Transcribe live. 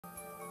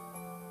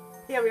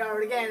Here we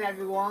are again,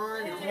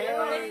 everyone.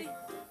 Hey,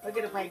 we're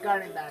gonna play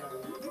garden battle.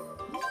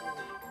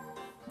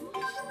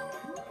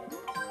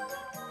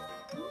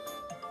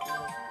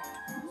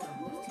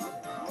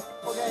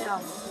 Okay,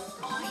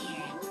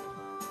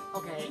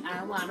 okay,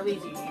 I want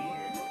Luigi.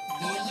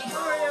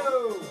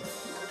 Mario!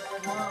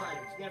 Come on,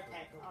 get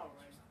pet.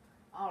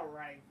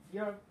 Alright.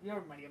 You're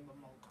Mario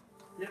Momo.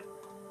 Yep.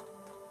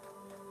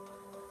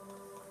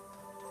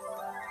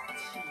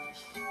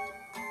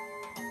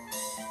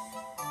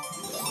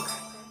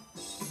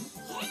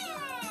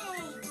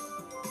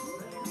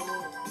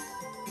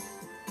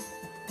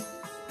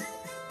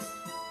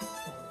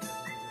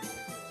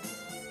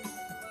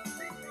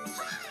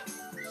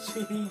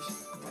 Sheesh.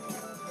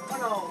 Oh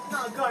no,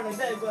 not garden,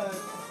 that good.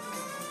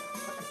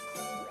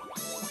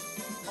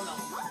 Oh no.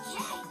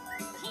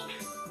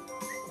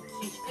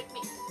 Sheesh, pick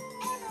me.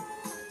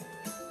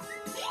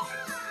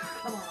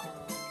 Come on,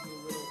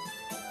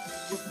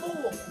 you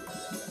fool.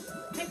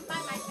 Pick my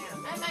mic man.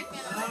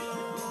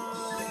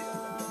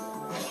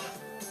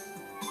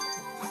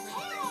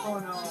 Oh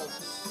no.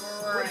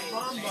 Great.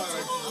 I'm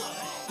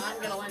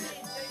gonna win it.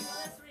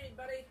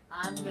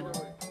 I'm gonna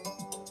win.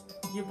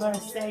 You better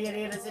say it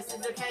is. This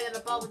is okay that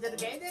the ball into the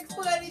game. They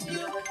exploded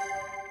you.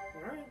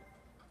 Alright.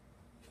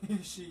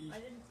 She.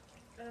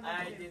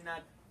 I did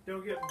not.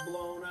 Don't get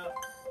blown up.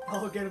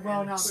 Oh, get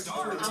blown up.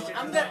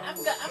 I'm gonna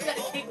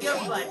kick your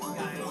butt,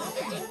 guys.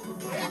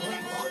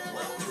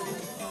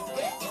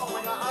 Oh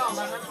my god. Oh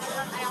my god.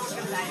 I almost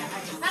gonna die.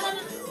 No.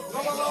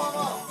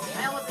 Whoa.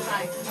 I almost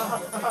died.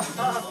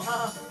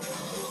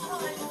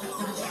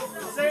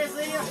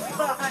 Seriously, you're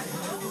fine.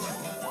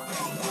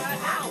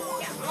 Ow.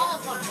 Get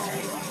off of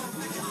me.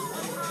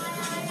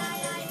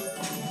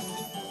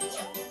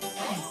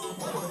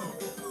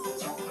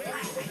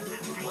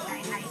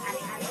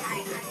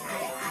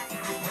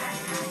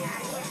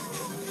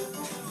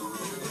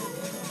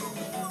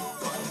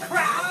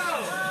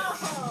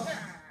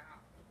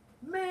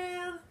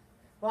 Man!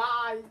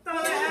 Why?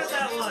 Thought I had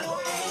that one.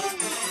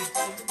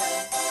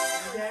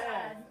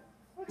 Dad.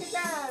 Look at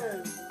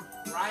that!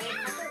 Ryan.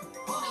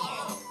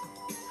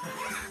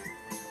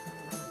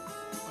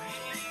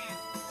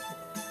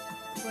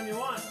 Which one you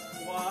want?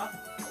 What?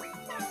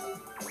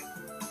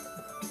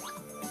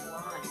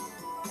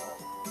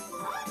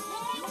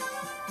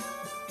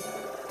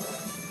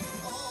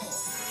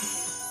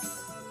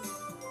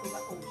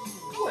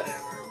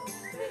 Whatever.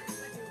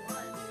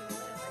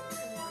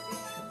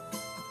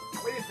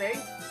 What do you think?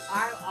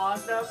 I'm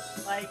awesome,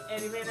 like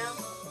anime now.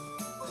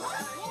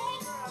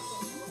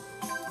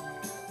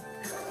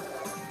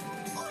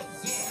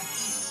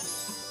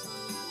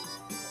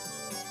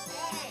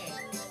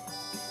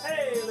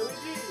 Hey,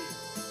 Luigi.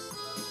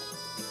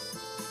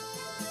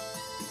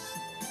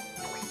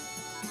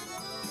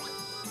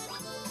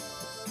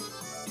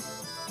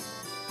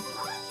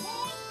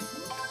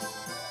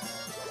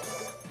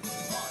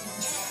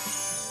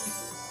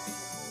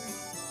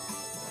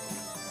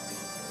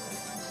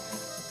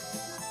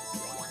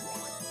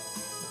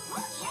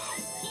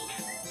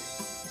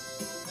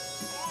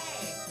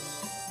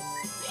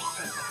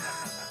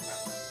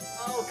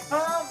 Oh,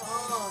 come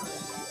on!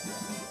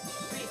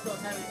 Please don't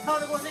tell me.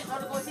 Total go see.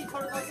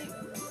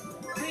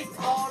 Please,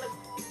 total.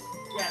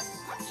 Yes,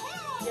 I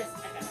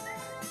got it.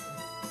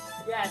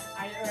 Yes, I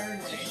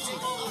earned it.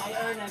 I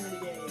earned that many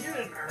games. You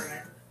didn't earn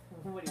it.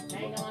 What are you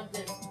hang on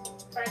to?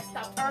 Press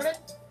stop turning?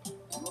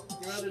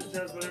 Your mother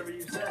does whatever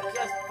you say.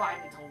 Just find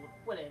me total.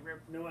 Whatever.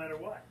 No matter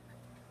what.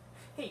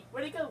 Hey,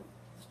 where'd it go?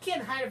 You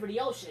can't hide it for the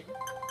ocean.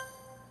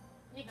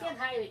 You can't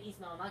hide it, East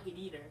Mountain. I can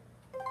either.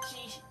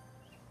 Sheesh.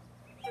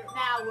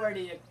 Now where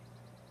did it?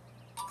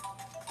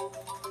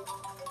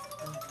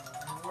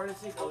 Where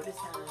does it go this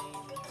time?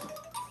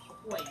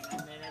 Wait a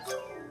minute.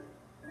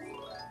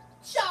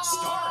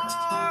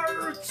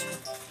 Charge!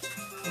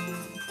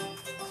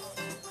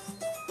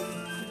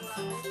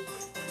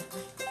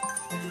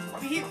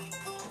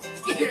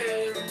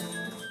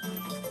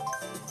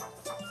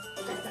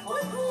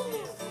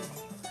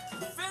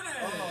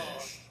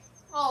 Finish!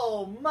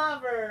 Oh,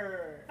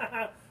 mother!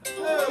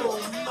 Oh,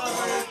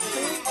 mother!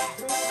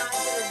 Two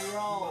times in a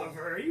row.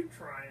 Mother, are you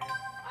trying? I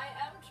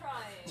am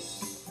trying.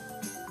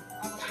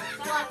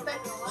 What the?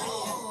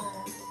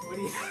 What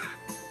do you?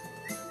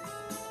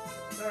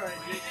 Alright,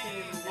 Jake can't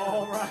even do it.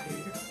 All right.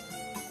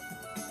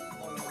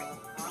 Oh no,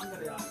 I'm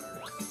gonna die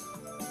first.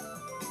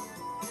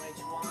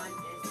 Which one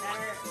is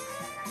better?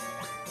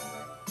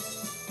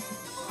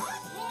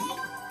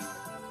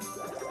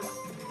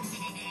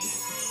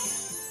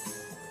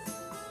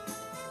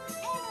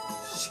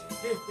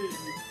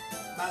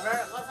 Mother,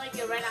 it looks like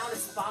you ran out of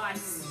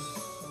spots.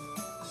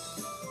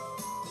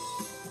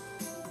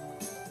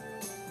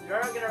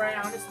 You're gonna run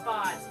out of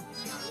spots.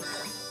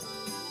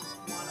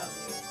 One of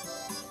you.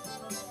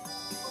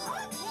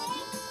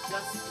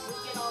 Just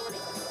tweak it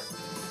already.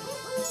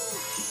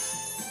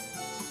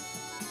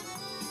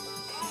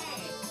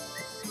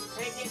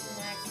 Take it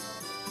next.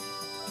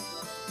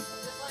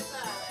 Just like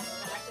that.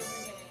 Back in the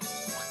game.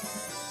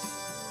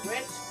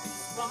 Which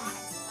spot?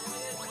 And we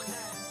did 10.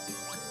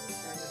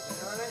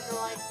 Turn it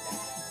like that.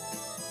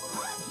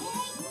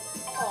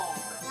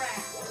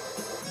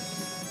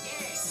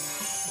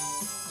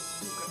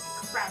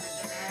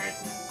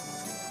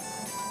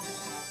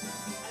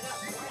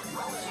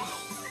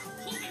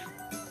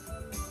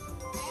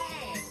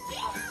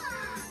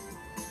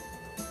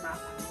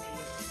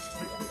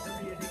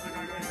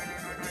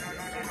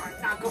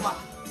 Goomba.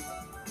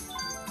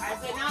 I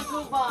say not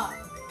Goomba.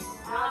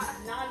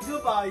 Not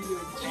Goomba, you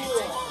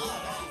fool.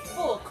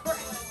 Full crap.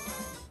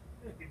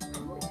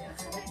 Yes,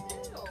 I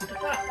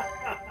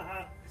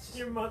do.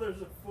 Your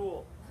mother's a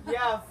fool.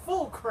 Yeah,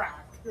 full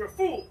crap. You're a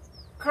fool.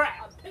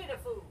 Crap. A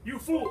pitiful. You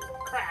fool.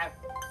 Crap.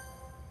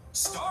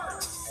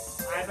 Start.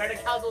 I better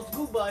count those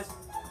Goombas.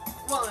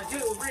 1, 2,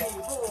 3,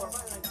 4,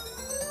 5,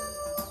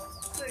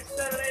 6,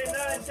 7, 8,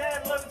 9,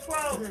 10, 11,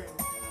 12.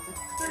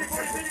 30,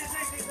 40, 50,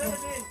 60,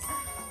 17.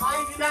 I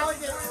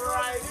counted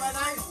right, but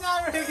I'm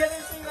never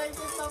gonna see like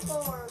this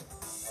before.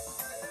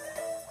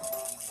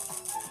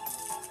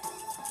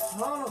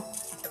 Oh.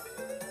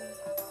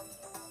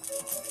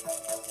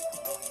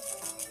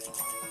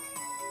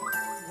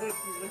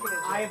 Look at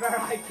us. I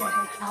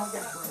can't count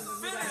that one.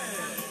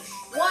 Finish.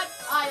 What?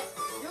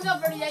 You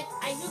got 38,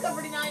 you got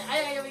 49,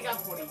 I only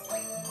got 40.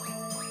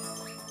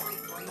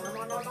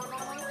 No.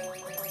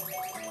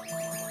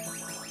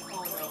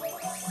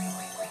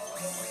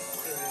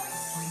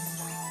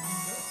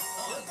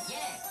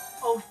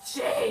 Oh,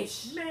 jeez.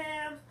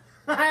 Man.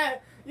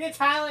 You're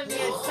trailing me in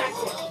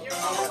second. You're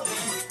I'm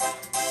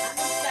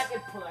in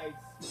second place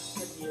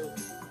with you.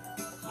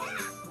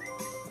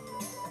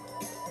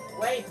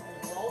 Wait,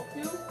 roll 2?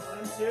 1,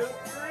 2,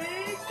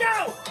 3, go!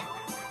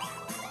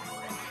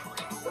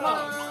 Come on.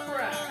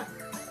 Crap.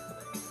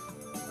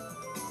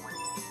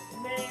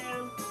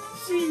 Man.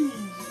 Jeez.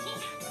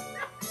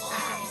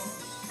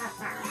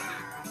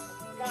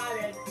 Got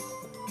it.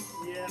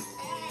 Yeah.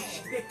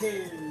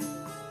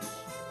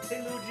 Hey,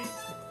 Luigi.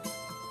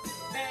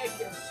 Thank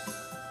you.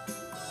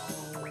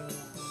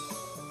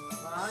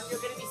 Come on,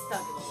 you're gonna be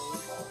stuck in the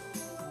hole.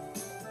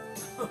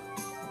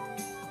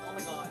 Oh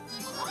my god.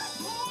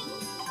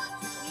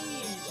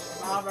 Jeez,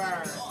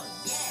 Robert.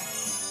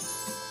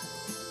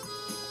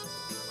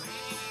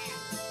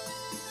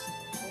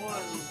 1,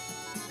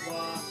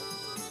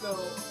 2,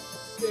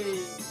 3,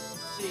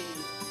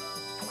 4.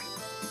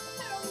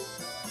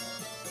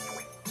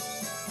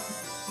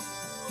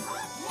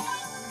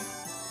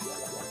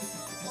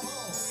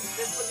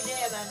 Just look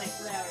at that, my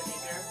flower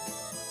maker.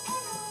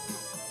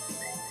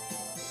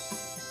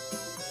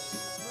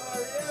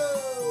 Mario.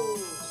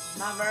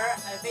 Mother,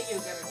 I think you're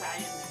gonna try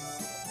in this.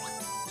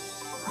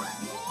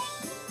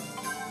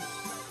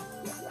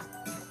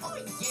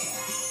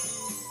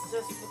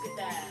 Just look at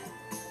that.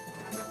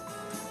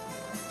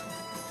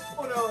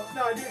 Oh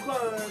no, I did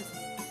close.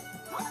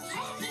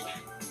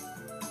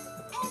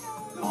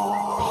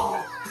 Oh,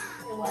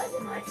 it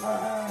wasn't my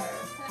turn.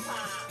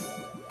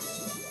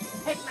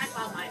 Pick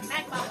Magma Mine.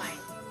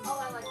 Oh,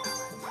 I like that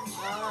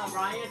one.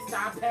 Ryan,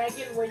 stop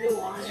picking where you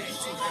want it.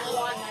 I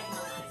want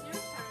Magma It's your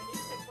turn. You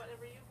pick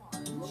whatever you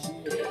want.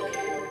 Mine.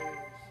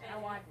 I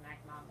want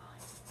Magma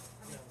Mine.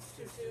 I mean,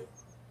 2-2.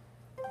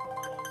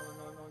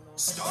 No.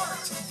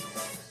 Start.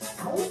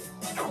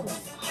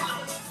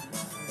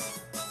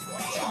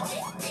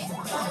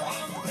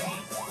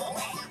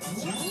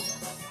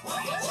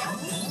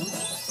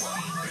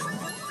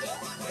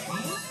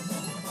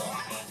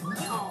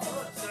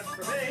 That's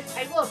for me.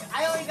 Hey, look, I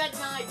only got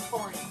 9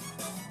 points.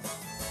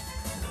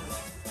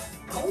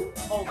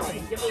 Okay,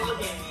 give me the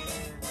game.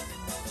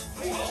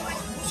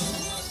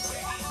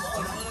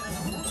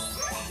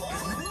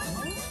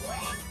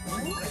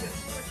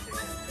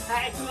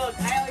 Hey, look,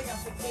 I only got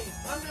 15.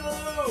 I'm gonna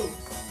lose.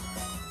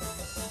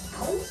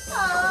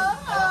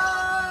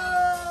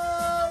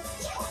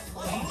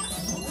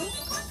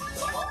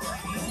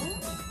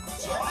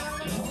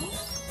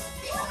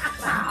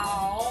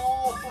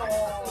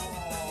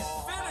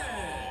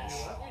 Finish.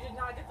 You did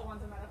not get the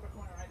ones in that upper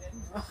corner. I did.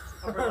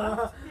 Upper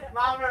left.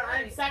 Mama,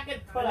 I'm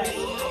second place.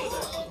 Oh,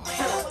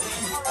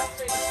 that's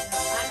great.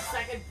 I'm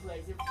second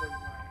place. You're pretty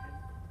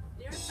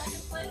You're in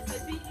second place. I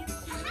beat you 2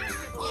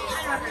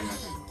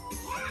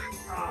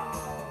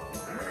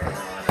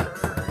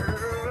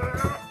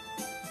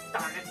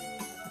 Darn it.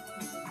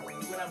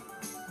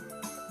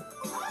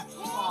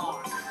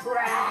 Oh,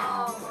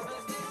 crap.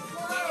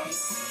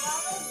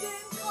 Mama's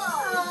getting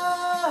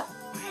close.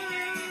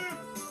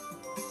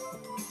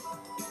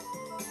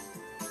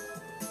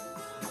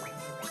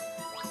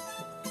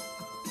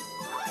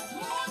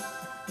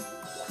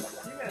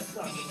 You guys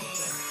suck at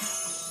this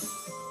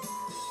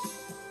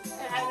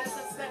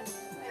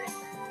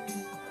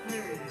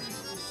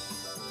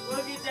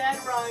Look at that,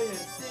 Ryan.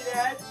 See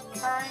that?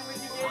 Time when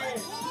you get in.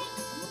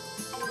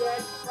 See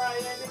that,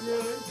 Ryan?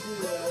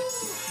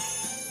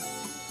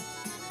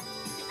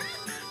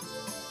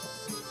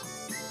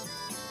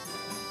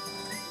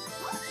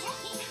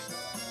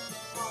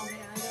 Oh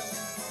man, I know.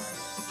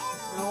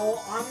 No,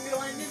 I'm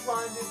going this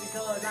one just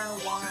because I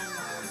don't want to.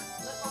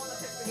 Let Mama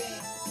pick the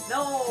game.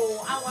 No,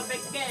 I want to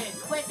make the game.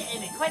 Quit it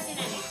in it.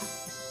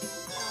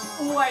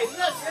 Wait,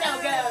 let's no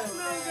go.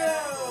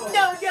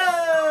 No go.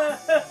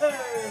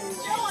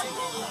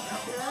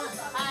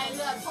 I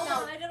love Hold snow.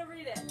 on, I gotta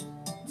read it.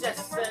 Just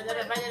Five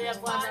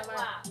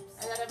laps. go.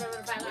 I don't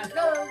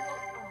know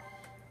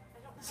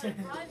how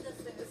to ride this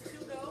thing. Is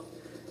 2 go?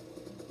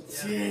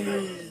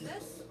 Jeez.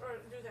 This or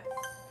do this?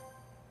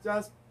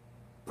 Just.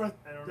 I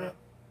don't know.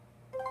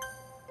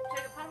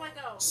 Jacob, how do I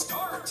gotta go.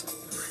 Start.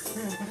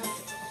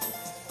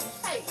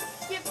 Hey,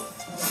 get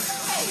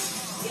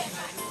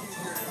back.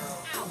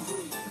 Ow.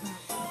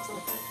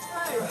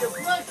 Hey, you're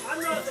flush. I'm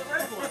not the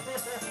red one.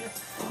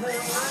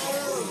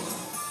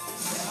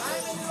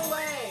 I'm in the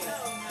way. No,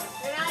 no.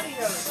 Get out of here.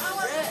 Oh,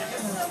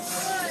 it's so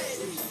good.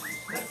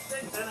 That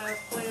stinks, and I was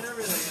playing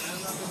everything, and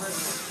I'm not the red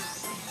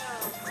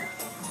one.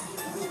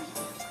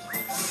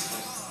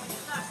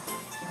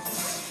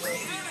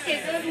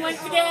 Guess who wins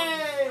the I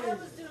game?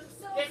 was doing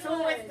so Guess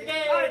who wins the good.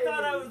 game? I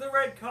thought I was the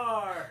red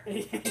car.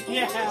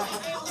 Yeah.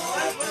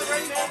 I put a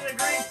red man in a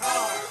green I'm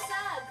car. so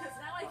sad because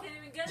now I can't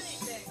even get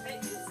anything. Hey,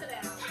 you sit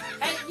down.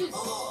 Hey, you. Oh,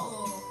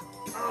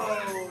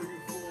 you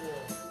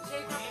fool.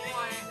 Take up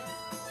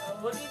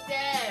one. Look at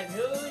that.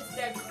 Who's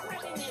the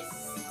prettiness?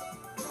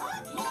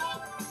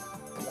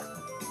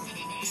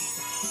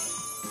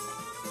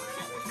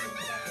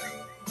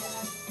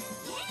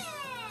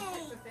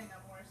 That's the thing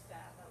I'm worst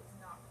at. That was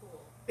not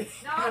cool.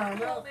 Not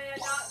cool, man.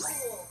 Not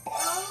cool.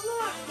 Oh,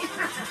 look.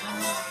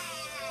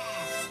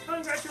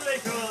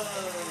 Congratulations.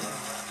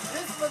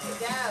 Just look at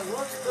that.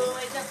 Looks cool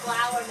like the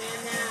flower man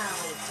now.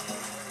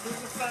 Who's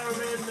the flower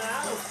man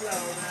now,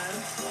 flower man?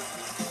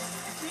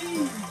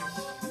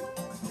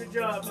 Good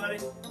job, buddy.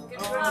 Good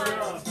Oh, try. good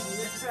job.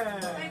 Yeah.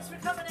 Thanks for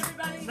coming,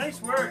 everybody.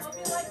 Nice work. Hope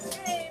you like the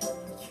game.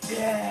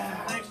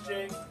 Yeah. Thanks,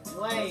 Jake.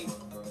 Wait.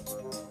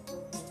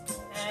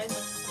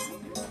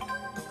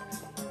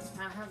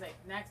 And how's it?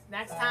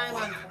 Next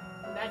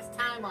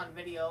time on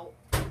video.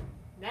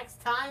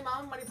 Next time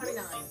on Money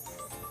 29.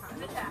 Time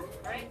to tap,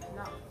 right?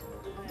 No.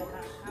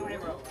 Highway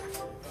rollers.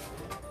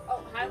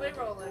 Oh, highway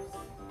rollers.